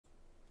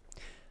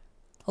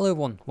Hello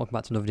everyone, welcome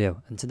back to another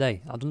video. And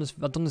today I've done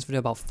this video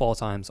about 4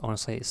 times.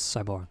 Honestly, it's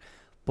so boring.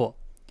 But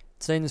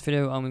today in this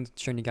video I'm going to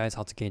show you guys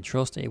how to gain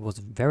trust. It was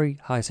very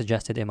high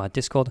suggested in my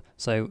Discord,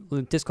 so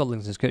Discord link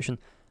in the description.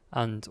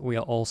 And we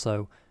are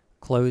also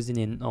closing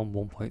in on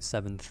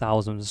 1.7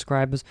 thousand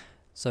subscribers.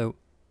 So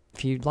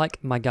if you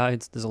like my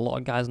guides, there's a lot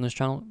of guides on this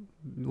channel.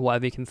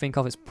 Whatever you can think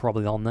of, it's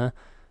probably on there.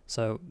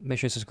 So make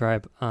sure you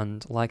subscribe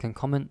and like and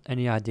comment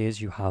any ideas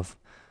you have.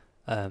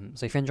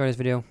 So if you enjoyed this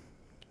video,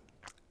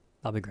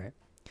 that'll be great.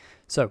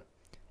 So,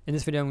 in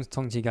this video I'm going to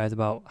talk to you guys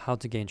about how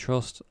to gain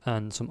trust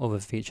and some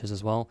other features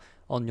as well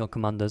on your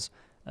commanders,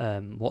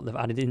 what they've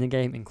added in the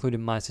game,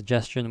 including my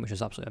suggestion, which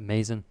is absolutely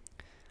amazing.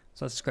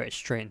 So let's just get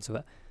straight into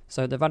it.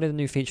 So they've added a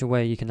new feature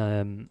where you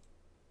can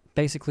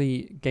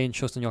basically gain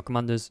trust on your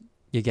commanders.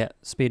 You get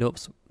speed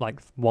ups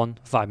like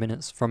 5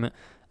 minutes from it,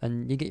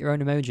 and you get your own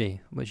emoji,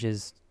 which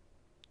is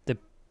the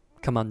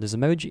commander's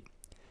emoji.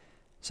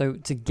 So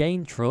to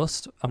gain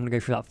trust, I'm going to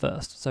go through that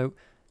first. So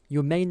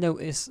you may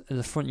notice at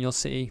the front of your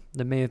city,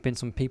 there may have been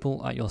some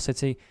people at your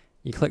city.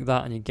 You click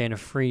that and you gain a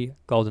free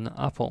golden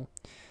apple.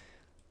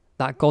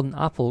 That golden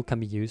apple can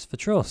be used for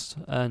trust.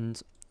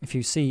 And if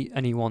you see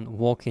anyone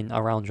walking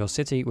around your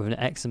city with an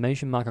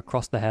exclamation mark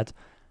across the head,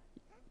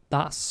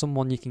 that's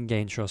someone you can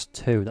gain trust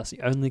to. That's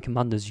the only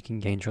commanders you can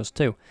gain trust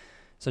to.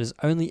 So there's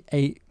only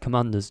 8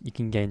 commanders you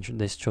can gain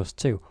this trust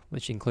to,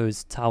 which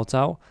includes Tao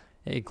Tao,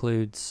 it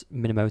includes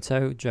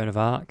Minamoto, Joan of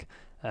Arc,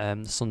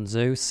 Sun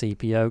Tzu,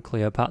 CPO,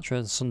 Cleopatra,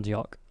 and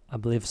Sundiok. I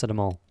believe I said them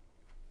all.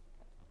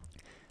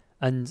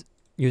 And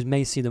you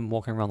may see them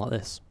walking around like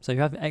this. So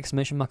you have an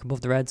exclamation mark above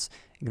their heads.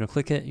 You're going to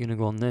click it. You're going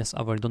to go on this.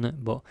 I've already done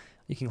it, but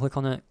you can click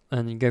on it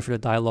and you go through the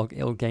dialogue.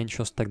 It'll gain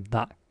trust to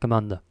that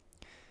commander.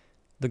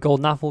 The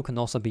golden apple can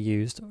also be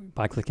used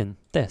by clicking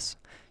this.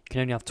 You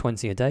can only have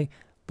 20 a day,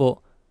 but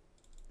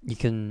you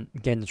can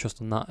gain the trust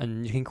on that,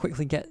 and you can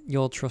quickly get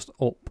your trust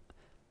up.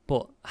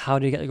 But how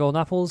do you get the golden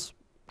apples?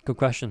 Good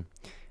question.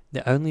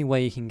 The only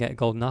way you can get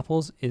golden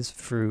apples is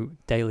through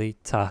daily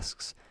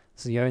tasks.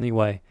 It's the only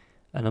way.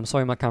 And I'm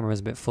sorry my camera is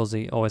a bit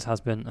fuzzy, always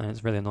has been, and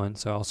it's really annoying,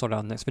 so I'll sort it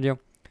out in the next video.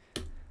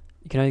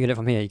 You can only get it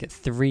from here. You get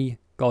 3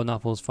 golden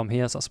apples from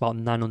here, so that's about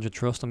 900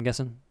 trust, I'm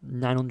guessing.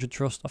 900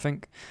 trust, I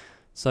think.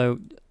 So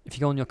if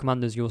you go on your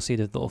commanders, you'll see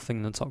the little thing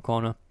in the top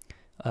corner.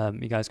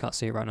 You guys can't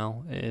see it right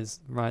now. It is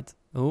right,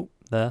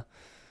 there.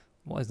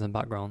 What is in the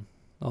background?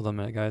 Hold on a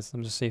minute, guys. Let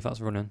me just see if that's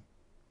running.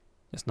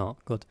 It's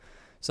not. Good.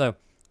 So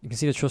you can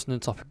see the trust in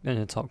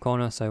the top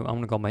corner. So I'm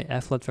going to go on my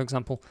airflood, for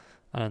example,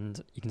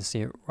 and you can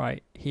see it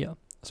right here.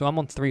 So I'm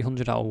on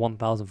 300 out of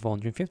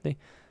 1,450,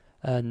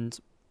 and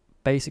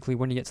basically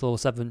when you get to level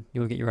 7,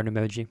 you'll get your own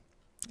emoji,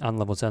 and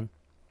level 10.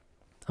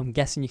 I'm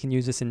guessing you can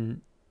use this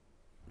in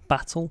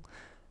battle.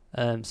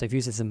 So if you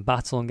use this in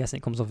battle, I'm guessing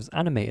it comes off as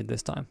animated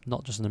this time,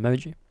 not just an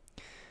emoji.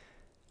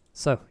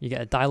 So you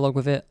get a dialogue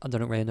with it. I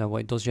don't really know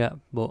what it does yet,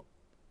 but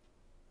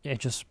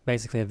it's just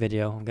basically a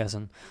video, I'm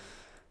guessing.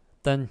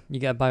 Then you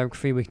get a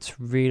biography where you can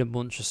read a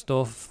bunch of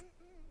stuff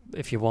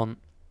if you want,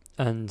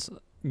 and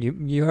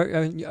you're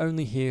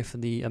only here for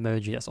the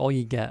emoji. That's all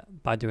you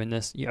get by doing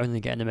this. You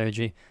only get an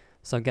emoji,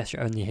 so I guess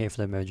you're only here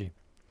for the emoji.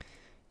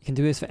 You can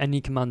do this for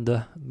any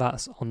commander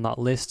that's on that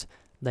list.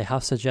 They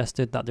have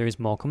suggested that there is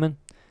more coming,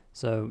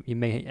 so you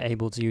may be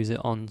able to use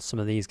it on some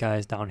of these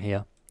guys down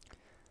here.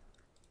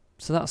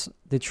 So that's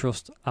the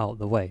trust out of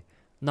the way.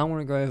 Now I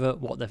want to go over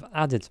what they've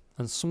added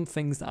and some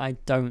things that I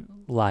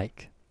don't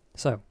like.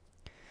 So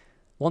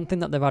one thing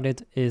that they've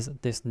added is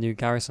this new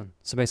garrison.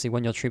 So basically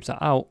when your troops are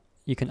out,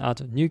 you can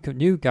add a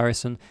new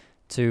garrison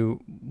to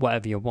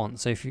whatever you want.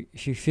 So if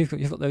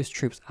you've got those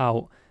troops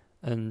out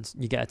and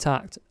you get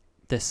attacked,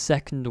 the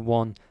second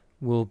one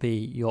will be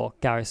your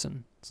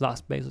garrison. So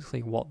that's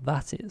basically what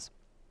that is.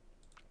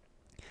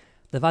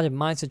 They've added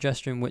my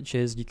suggestion, which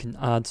is you can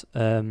add,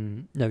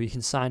 you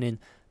can sign in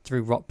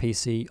through Rock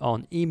PC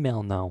on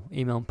email now,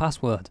 email and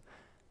password.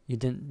 You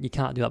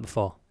can't do that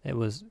before. It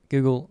was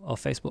Google or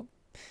Facebook.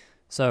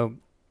 So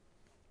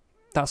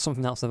that's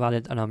something else they've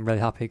added, and I'm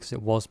really happy because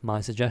it was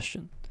my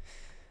suggestion.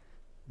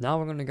 Now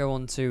we're going to go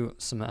on to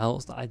something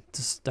else that I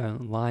just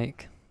don't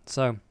like.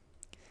 So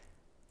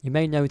you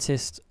may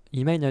notice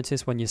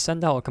when you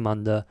send out a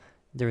commander,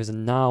 there is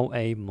now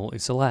a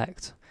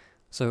multi-select.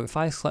 So if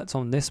I select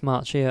on this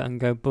march here and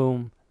go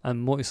boom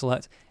and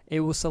multi-select, it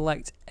will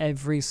select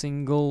every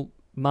single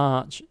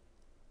march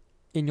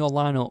in your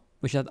lineup,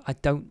 which I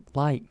don't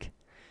like.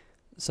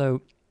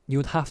 So you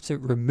would have to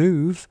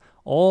remove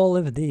all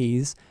of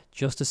these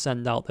just to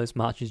send out those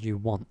marches you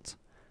want.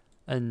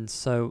 And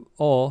so,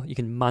 or you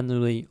can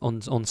manually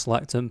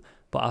unselect them,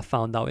 but I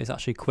found out it's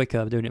actually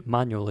quicker doing it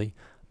manually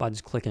by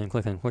just clicking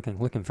through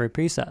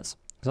presets,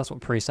 because that's what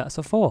presets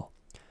are for.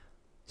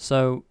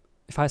 So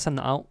if I send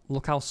that out,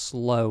 look how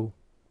slow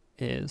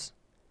it is.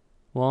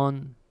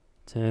 1,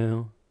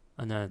 2,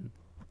 and then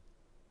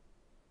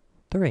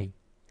 3.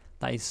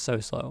 That is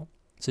so slow.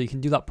 So you can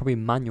do that probably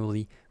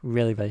manually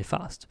really, really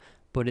fast,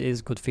 but it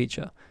is a good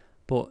feature.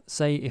 But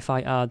say if I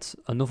add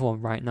another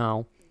one right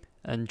now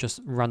and just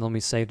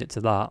randomly saved it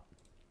to that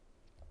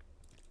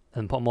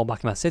and put them all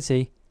back in my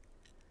city,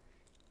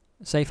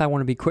 say if I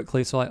want to be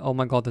quickly, so like, oh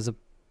my god, there's a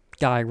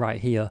guy right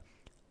here,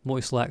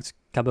 multi-select,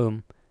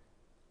 kaboom,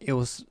 it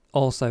will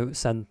also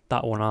send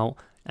that one out.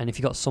 And if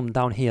you got some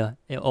down here,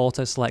 it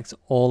auto selects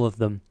all of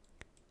them.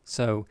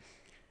 So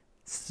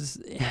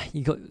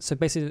so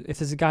basically, if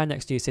there's a guy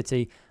next to your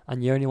city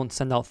and you only want to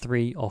send out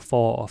 3 or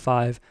 4 or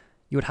 5,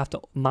 you would have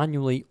to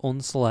manually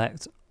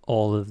unselect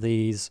all of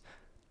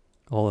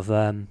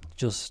them,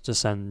 just to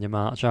send your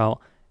march out.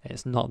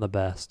 It's not the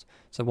best.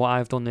 So what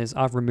I've done is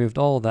I've removed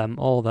all of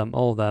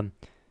them,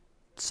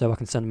 so I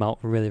can send them out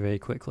really, really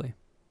quickly,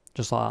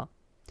 just like that.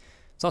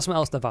 So that's something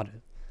else they've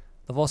added.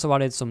 They've also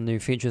added some new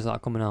features that are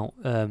coming out,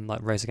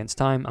 like Race Against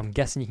Time. I'm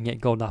guessing you can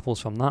get gold apples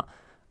from that,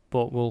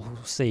 but we'll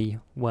see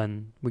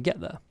when we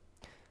get there.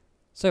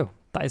 So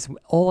that is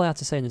all I had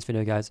to say in this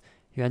video, guys.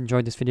 If you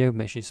enjoyed this video,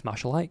 make sure you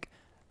smash a like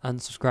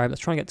and subscribe.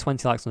 Let's try and get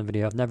 20 likes on the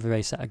video. I've never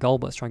really set a goal,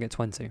 but let's try and get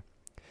 20.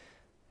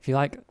 If you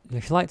liked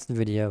the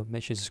video,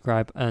 make sure you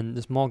subscribe. And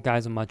there's more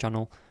guys on my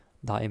channel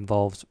that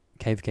involves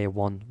KVK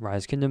 1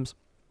 Rise of Kingdoms.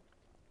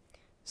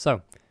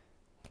 So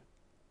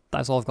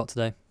that's all I've got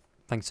today.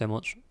 Thanks so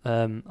much.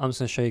 I'm just going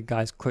to show you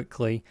guys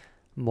quickly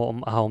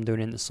how I'm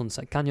doing in the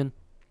Sunset Canyon.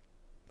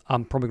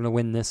 I'm probably going to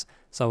win this,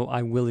 so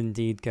I will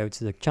indeed go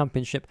to the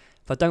championship.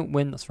 If I don't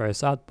win, that's very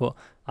sad, but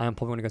I am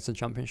probably going to go to the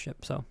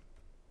championship. So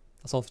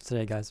that's all for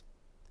today, guys.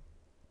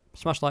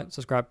 Smash like,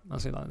 subscribe, I'll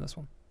see you later in this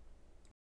one.